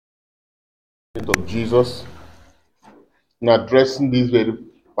of Jesus in addressing this very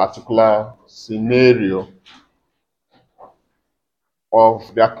particular scenario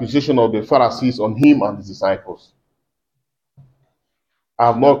of the accusation of the Pharisees on him and his disciples. I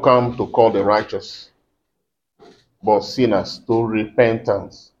have not come to call the righteous, but sinners to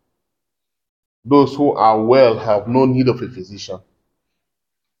repentance. Those who are well have no need of a physician,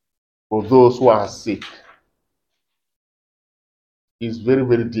 but those who are sick. Is very,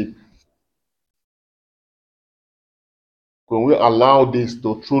 very deep. When we allow this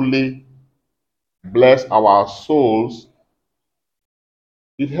to truly bless our souls,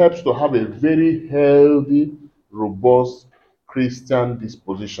 it helps to have a very healthy, robust Christian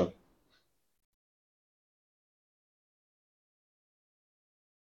disposition.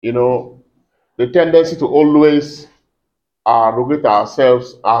 You know, the tendency to always arrogate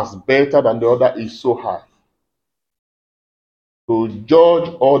ourselves as better than the other is so high. To judge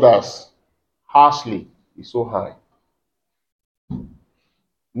others harshly is so high.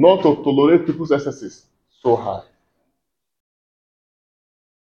 Not to tolerate people's excesses so high.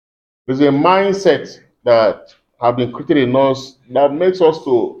 There's a mindset that have been created in us that makes us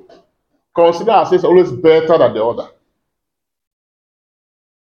to consider ourselves always better than the other.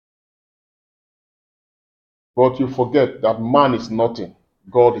 But you forget that man is nothing,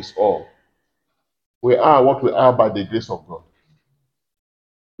 God is all. We are what we are by the grace of God.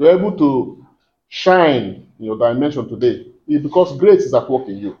 You're able to shine in your dimension today is because grace is at work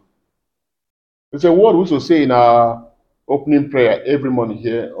in you. It's a word we should say in our opening prayer every morning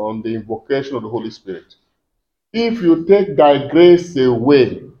here on the invocation of the Holy Spirit. If you take thy grace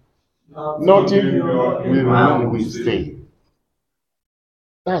away, nothing will remain will stay.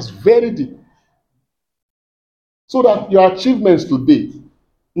 That's very deep. So that your achievements today,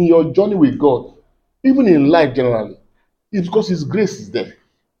 in your journey with God, even in life generally, it's because His grace is there.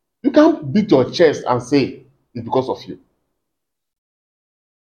 You can't beat your chest and say it's because of you.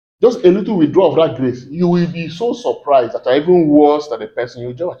 Just a little withdrawal of that grace, you will be so surprised that you're even worse than the person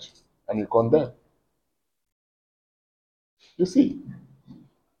you judge and you condemn. You see?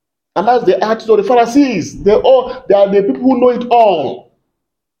 And that's the attitude of the Pharisees. They are the people who know it all.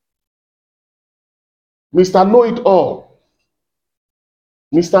 Mr. Know It All.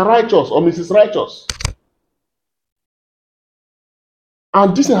 Mr. Righteous or Mrs. Righteous.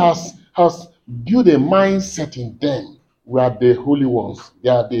 And this has built a mindset in them. We are the holy ones. They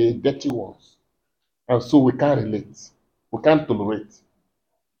are the dirty ones. And so we can't relate. We can't tolerate.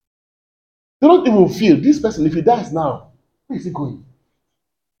 They don't even feel this person, if he dies now, where is he going?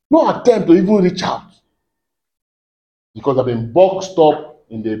 No attempt to even reach out. Because they've been boxed up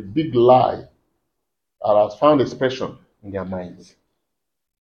in the big lie that has found expression in their minds.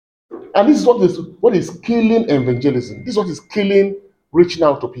 And this is what is killing evangelism. This is what is killing reaching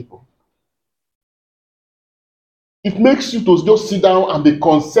out to people. It makes you to just sit down and be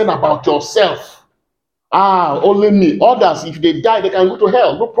concerned about yourself. Only me. Others, if they die, they can go to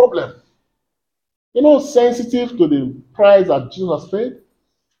hell. No problem. You know, sensitive to the price that Jesus paid.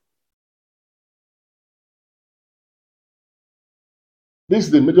 This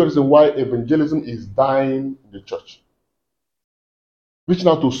is the major reason why evangelism is dying in the church. Reaching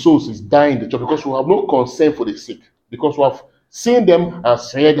out to souls is dying in the church because we have no concern for the sick. Because we have seen them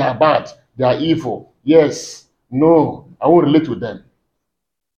as they are bad, they are evil. Yes, no, I won't relate with them.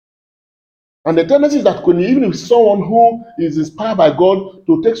 And the tendency is that even if someone who is inspired by God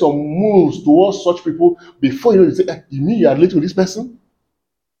to take some moves towards such people, before you say, you mean you are related with this person?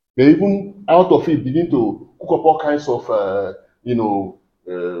 They even out of it begin to cook up all kinds of,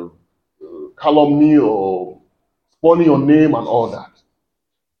 calumny or spoiling your name and all that.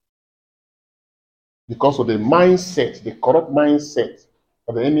 Because of the mindset, the corrupt mindset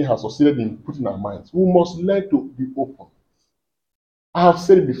that the enemy has succeeded in putting in our minds. We must learn to be open. I have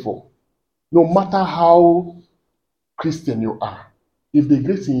said it before. No matter how Christian you are, if the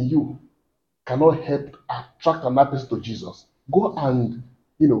grace in you cannot help attract another person to Jesus, go and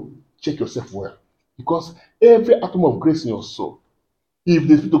check yourself well. Because every atom of grace in your soul, if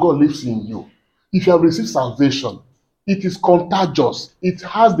the Spirit of God lives in you, if you have received salvation, it is contagious. It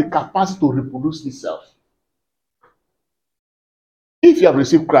has the capacity to reproduce itself. If you have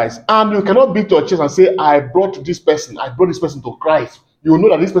received Christ and you cannot beat your chest and say, I brought this person to Christ, you will know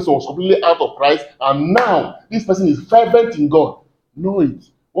that this person was completely out of Christ and now this person is fervent in God. Know it.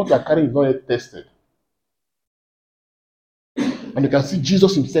 What you are carrying is not yet tested. And you can see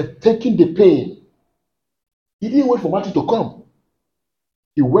Jesus himself taking the pain. He didn't wait for Matthew to come.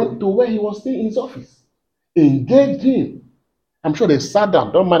 He went to where he was staying in his office, engaged him. I'm sure they sat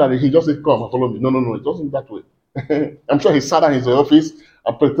down. Don't mind that he just said, come and follow me. No, it wasn't that way. I'm sure he sat down in his office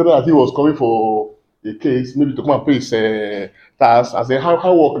and pretended that he was coming for a case, maybe to come and pay his tax. I said,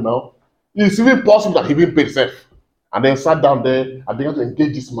 how work now? It's even possible that he even paid himself. And then sat down there and began to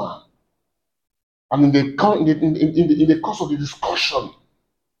engage this man. And in the course of the discussion,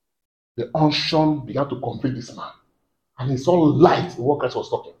 the unction began to convict this man. And he saw light in what Christ was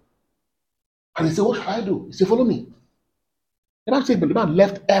talking. And he said, what should I do? He said, follow me. And I said, but the man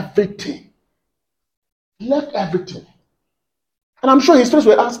left everything. He left everything. And I'm sure his friends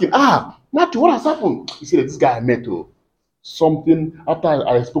were asking, Matthew, what has happened? He said, this guy I met, something, after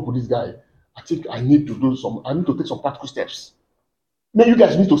I spoke with this guy, I think I need to take some practical steps. Maybe you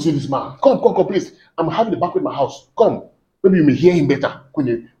guys need to see this man. Come, please. I'm having a banquet in my house. Come. Maybe you may hear him better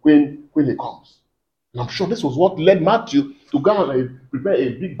when he comes. And I'm sure this was what led Matthew to go and prepare a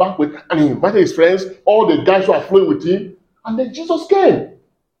big banquet, and he invited his friends, all the guys who are flowing with him, and then Jesus came.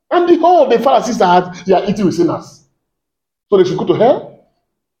 And the Pharisees they are eating with sinners. So they should go to hell.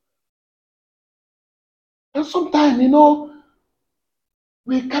 And sometimes,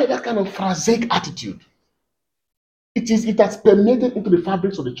 we carry that kind of Pharisaic attitude. It has permeated into the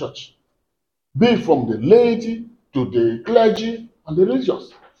fabrics of the church, be it from the laity to the clergy and the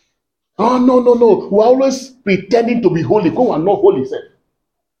religious. Oh, no. We're always pretending to be holy when we're not holy, sir.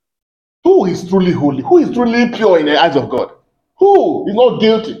 Who is truly holy? Who is truly pure in the eyes of God? Who is not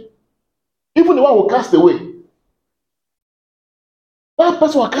guilty? Even the one who cast away. That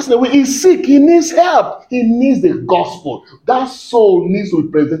person who are casting away is sick. He needs help. He needs the gospel. That soul needs to be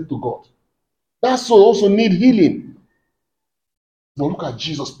presented to God. That soul also needs healing. But look at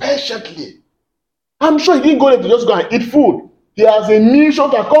Jesus patiently. I'm sure he didn't go there to just go and eat food. He has a mission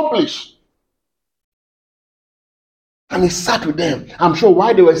to accomplish. And he sat with them. I'm sure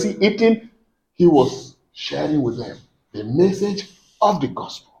while they were still eating, he was sharing with them the message of the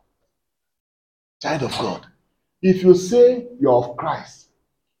gospel. Child of God, if you say you're of Christ,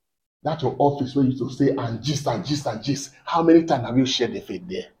 that's your office where you used to say and gist. How many times have you shared the faith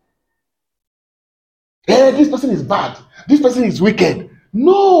there? Hey, this person is bad. This person is wicked.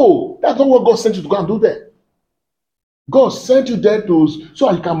 No, that's not what God sent you to go and do there. God sent you there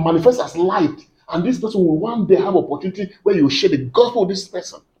so you can manifest as light. And this person will one day have opportunity where you share the gospel with this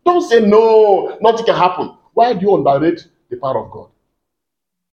person. Don't say no, nothing can happen. Why do you underrate the power of God?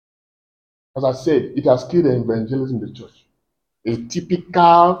 As I said, it has killed the evangelism in the church. A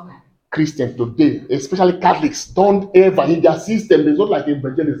typical Christian today, especially Catholics, don't ever in their system, there's not like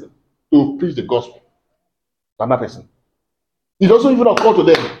evangelism to preach the gospel to another person. It doesn't even occur to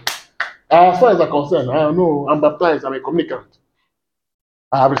them. As far as I'm concerned, I know I'm baptized, I'm a communicant.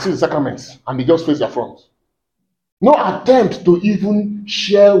 I have received the sacraments, and they just face their front. No attempt to even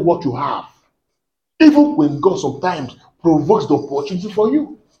share what you have. Even when God sometimes provokes the opportunity for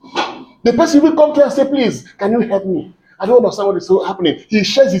you. The person will come to you and say, please, can you help me? I don't understand what is so happening. He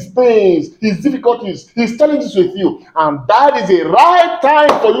shares his pains, his difficulties, his challenges with you. And that is the right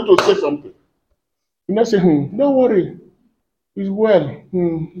time for you to say something. You may say, don't worry. It's well.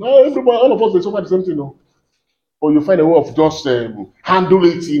 Everybody, all of us, they suffer the same thing. No? Or you find a way of just handle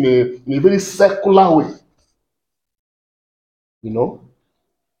it in a very secular way.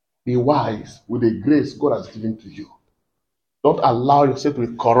 Be wise with the grace God has given to you. Don't allow yourself to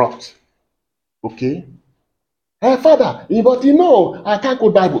be corrupt. Okay? Hey, Father, but I can't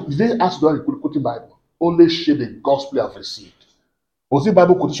quote Bible. Did they ask you to quote the Bible? Only share the gospel you have received. Was it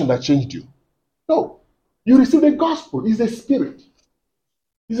Bible quotation that changed you? No. You receive the gospel. It's a spirit.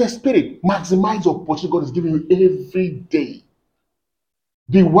 It's a spirit. Maximize the opportunity God is giving you every day.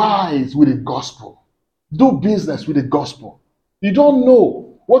 Be wise with the gospel. Do business with the gospel. You don't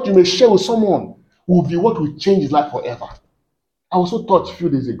know what you may share with someone will be what will change his life forever. I was so touched a few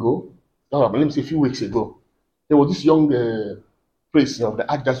days ago, let me say a few weeks ago. There was this young priest of the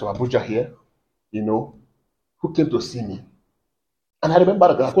Archdiocese of Abuja here, who came to see me. And I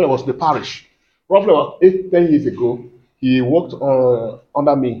remember that when I was in the parish, roughly about 8-10 years ago, he worked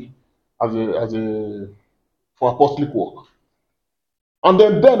under me for apostolic work. And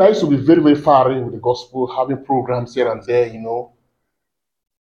then I used to be very, very far in with the gospel, having programs here and there,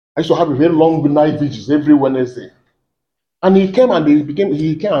 I used to have a very long night vigils every Wednesday. And he came and joined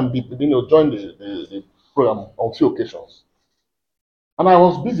the program on few occasions. And I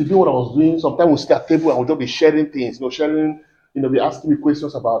was busy doing what I was doing. Sometimes we sit at table and we'll just be sharing things, be asking me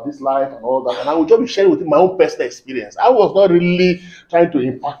questions about this life and all that. And I would just be sharing with him my own personal experience. I was not really trying to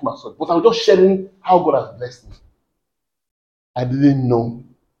impact myself, but I was just sharing how God has blessed me. I didn't know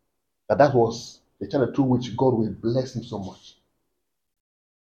that was the channel through which God will bless him so much.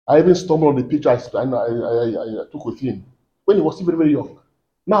 I even stumbled on the picture I took with him when he was still very, very young.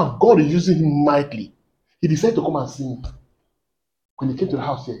 Now God is using him mightily. He decided to come and see me. When he came to the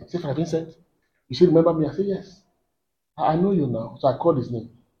house here, he said, Father Vincent, you should remember me. I said, yes. I know you now. So I called his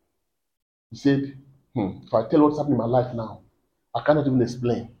name. He said, if I tell you what's happening in my life now, I cannot even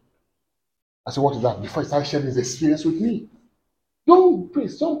explain. I said, what is that? Before he started sharing his experience with me. Young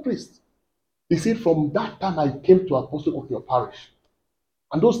priest. He said, from that time I came to Apostle of your parish.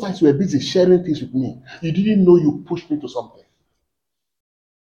 And those times you were busy sharing things with me. You didn't know you pushed me to something.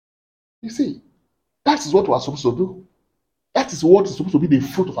 You see, that is what we are supposed to do. That is what is supposed to be the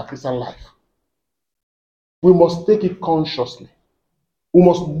fruit of a Christian life. We must take it consciously. We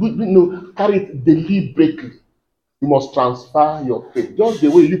must carry it deliberately. You must transfer your faith. Just the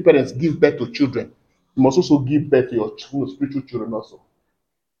way you parents give birth to children, you must also give birth to your spiritual children also.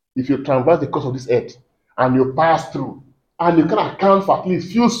 If you traverse the course of this earth and you pass through and you can account for at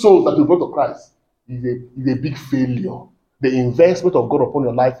least few souls that you brought to Christ, is a big failure. The investment of God upon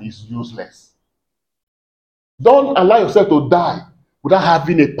your life is useless. Don't allow yourself to die without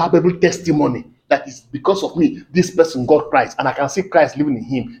having a palpable testimony that is because of me, this person got Christ, and I can see Christ living in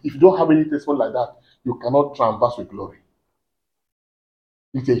him. If you don't have any testimony like that, you cannot traverse with glory.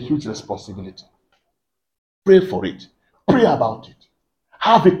 It's a huge responsibility. Pray for it. Pray about it.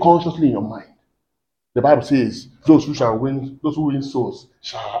 Have it consciously in your mind. The Bible says, those who win souls,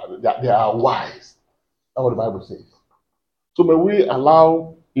 they are wise. That's what the Bible says. So may we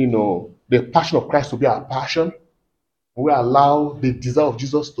allow, the passion of Christ to be our passion. May we allow the desire of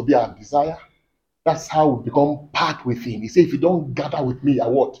Jesus to be our desire. That's how we become part with him. He said, if you don't gather with me,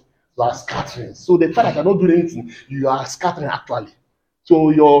 you are scattering. So the fact that you're not doing anything, you are scattering actually.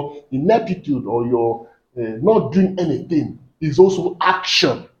 So your ineptitude or your not doing anything is also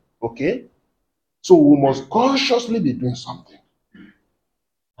action. Okay? So we must consciously be doing something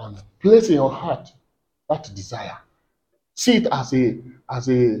and place in your heart that desire. See it as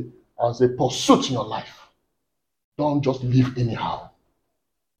a pursuit in your life. Don't just live anyhow.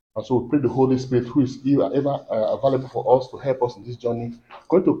 And so we pray the Holy Spirit, who is ever available for us to help us in this journey,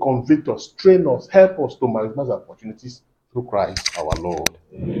 going to convict us, train us, help us to maximize opportunities through Christ our Lord.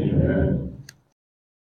 Amen.